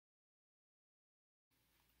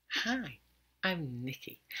Hi, I'm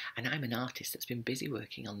Nikki, and I'm an artist that's been busy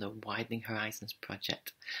working on the Widening Horizons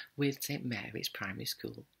project with St Mary's Primary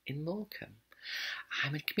School in Morecambe.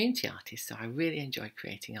 I'm a community artist, so I really enjoy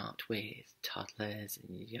creating art with toddlers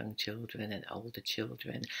and young children and older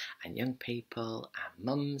children and young people and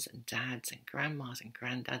mums and dads and grandmas and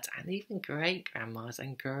granddads and even great-grandmas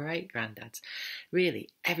and great-granddads. Really,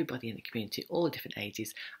 everybody in the community, all different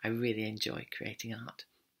ages. I really enjoy creating art.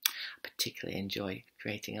 I particularly enjoy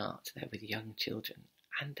creating art there with young children,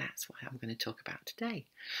 and that's what I'm going to talk about today,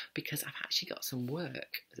 because I've actually got some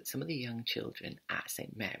work that some of the young children at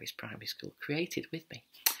St Mary's Primary School created with me,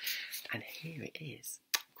 and here it is.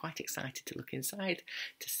 I'm quite excited to look inside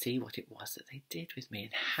to see what it was that they did with me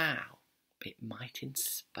and how it might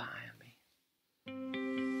inspire me.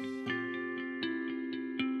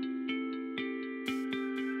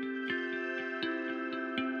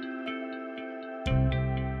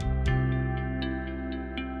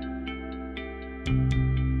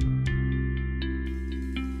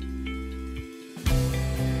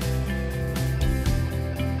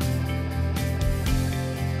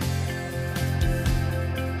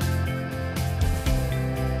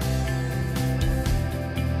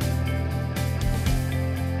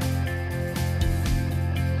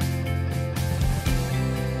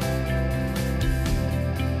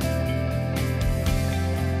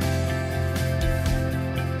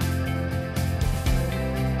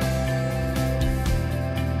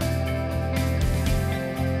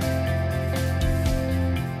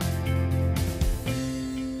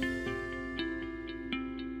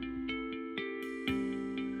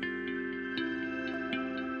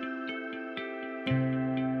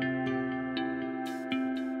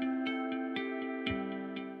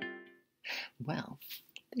 Well,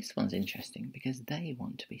 this one's interesting because they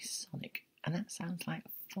want to be Sonic, and that sounds like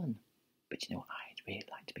fun. But you know what I'd really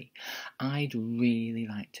like to be? I'd really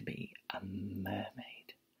like to be a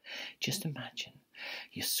mermaid. Just imagine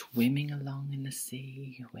you're swimming along in the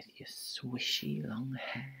sea with your swishy long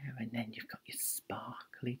hair, and then you've got your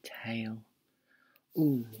sparkly tail.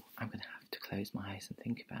 Ooh, I'm going to have to close my eyes and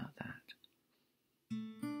think about that.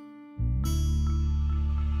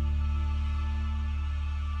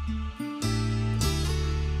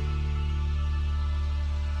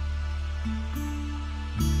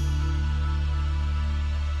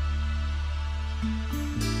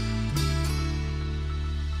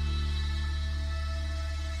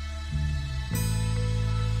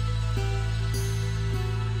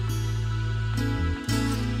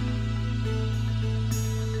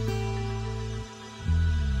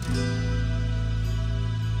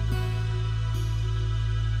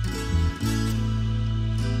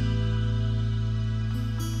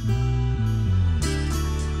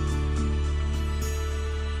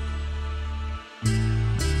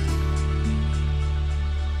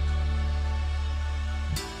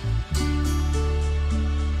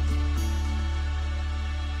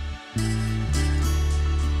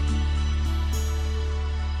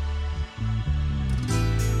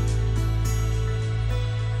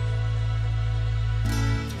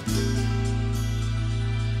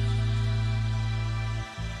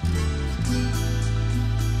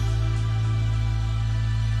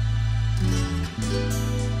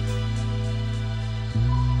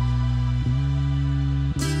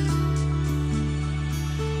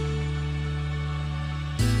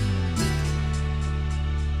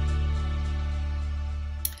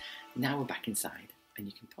 Now we're back inside, and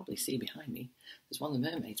you can probably see behind me there's one of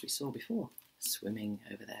the mermaids we saw before, swimming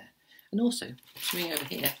over there. And also, swimming over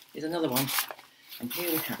here is another one. And here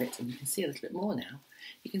we have it, and you can see a little bit more now.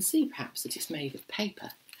 You can see perhaps that it's made of paper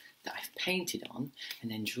that I've painted on and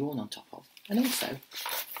then drawn on top of. And also,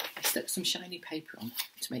 I stuck some shiny paper on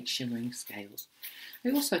to make shimmering scales. I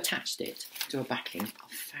also attached it to a backing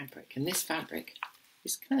of fabric, and this fabric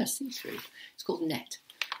is kind of see-through. It's called net.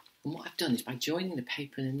 And what I've done is by joining the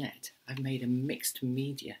paper and the net, I've made a mixed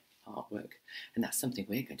media artwork, and that's something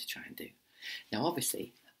we're going to try and do. Now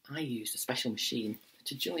obviously, I used a special machine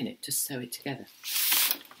to join it, to sew it together.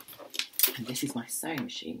 And this is my sewing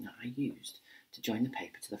machine that I used to join the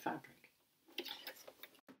paper to the fabric.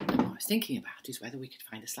 And what I was thinking about is whether we could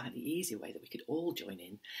find a slightly easier way that we could all join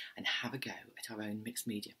in and have a go at our own mixed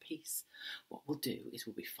media piece. What we'll do is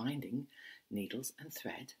we'll be finding needles and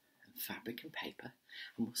thread, fabric and paper,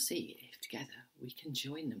 and we'll see if together we can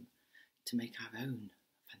join them to make our own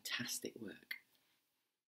fantastic work.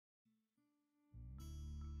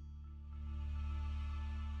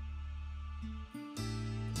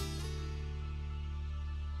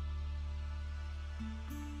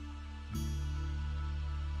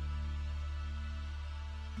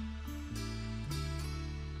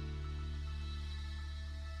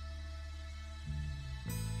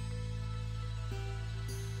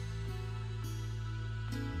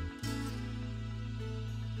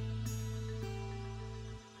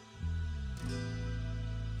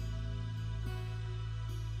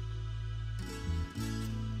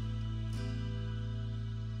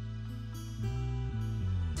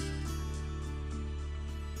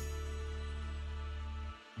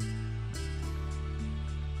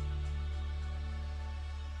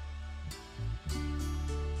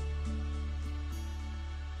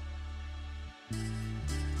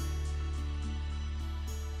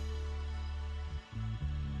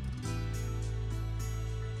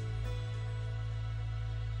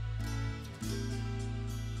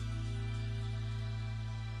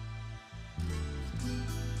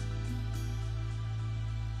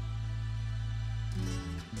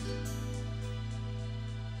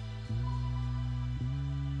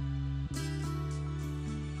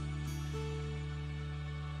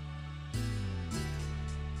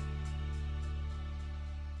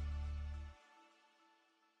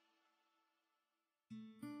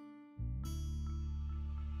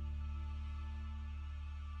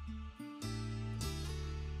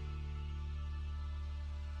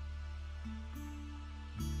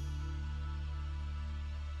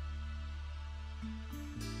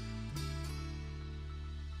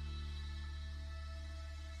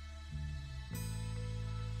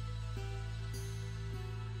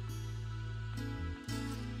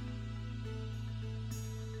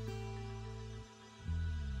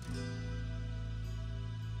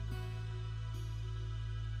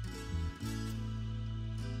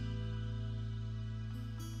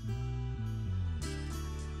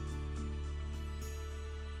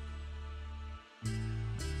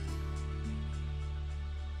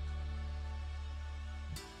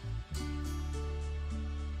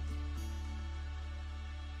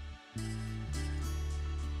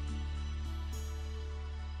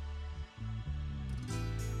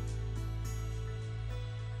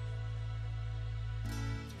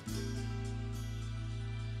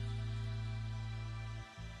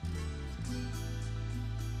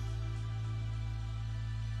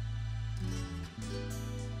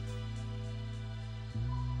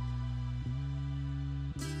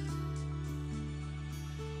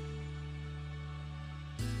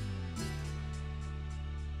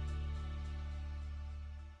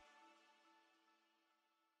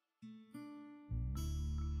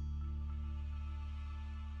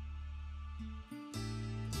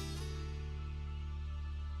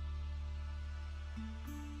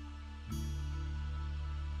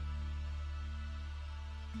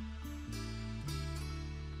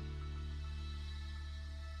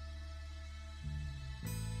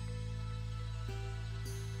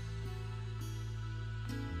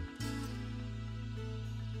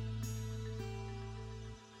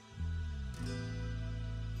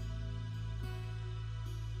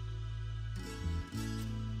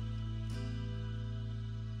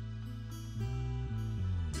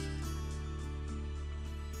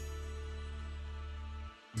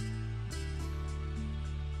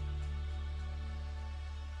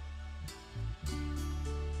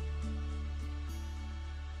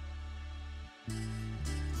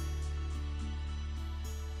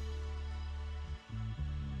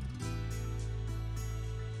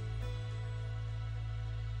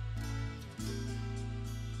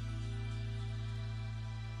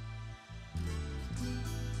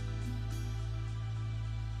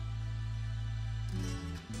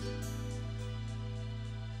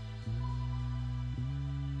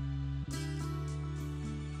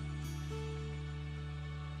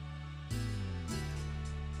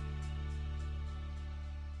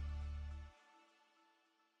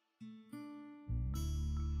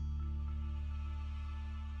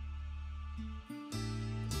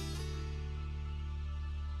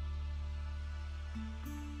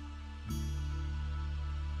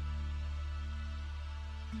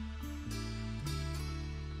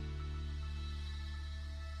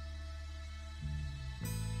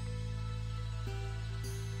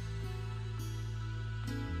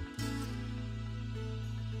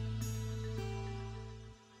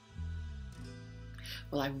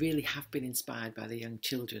 Well, I really have been inspired by the young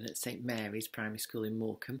children at St Mary's Primary School in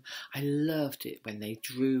Morecambe. I loved it when they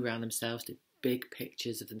drew around themselves, did big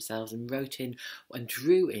pictures of themselves and wrote in and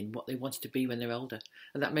drew in what they wanted to be when they're older.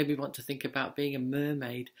 And that made me want to think about being a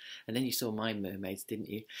mermaid. And then you saw my mermaids, didn't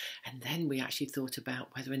you? And then we actually thought about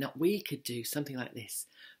whether or not we could do something like this.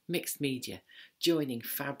 Mixed media, joining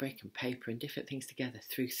fabric and paper and different things together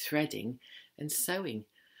through threading and sewing.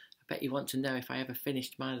 I bet you want to know if I ever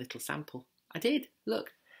finished my little sample. I did,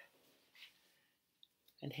 look.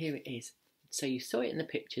 And here it is. So you saw it in the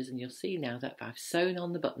pictures and you'll see now that I've sewn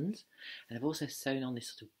on the buttons and I've also sewn on this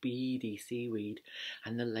sort of beady seaweed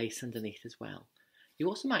and the lace underneath as well. You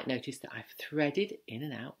also might notice that I've threaded in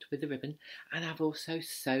and out with the ribbon and I've also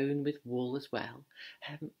sewn with wool as well.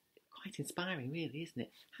 Quite inspiring really, isn't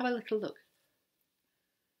it? Have a little look.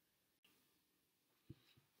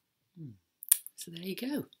 So there you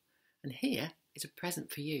go. And here is a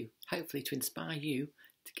present for you, hopefully to inspire you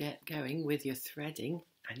to get going with your threading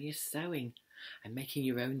and your sewing. and making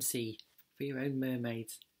your own sea for your own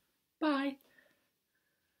mermaids. Bye!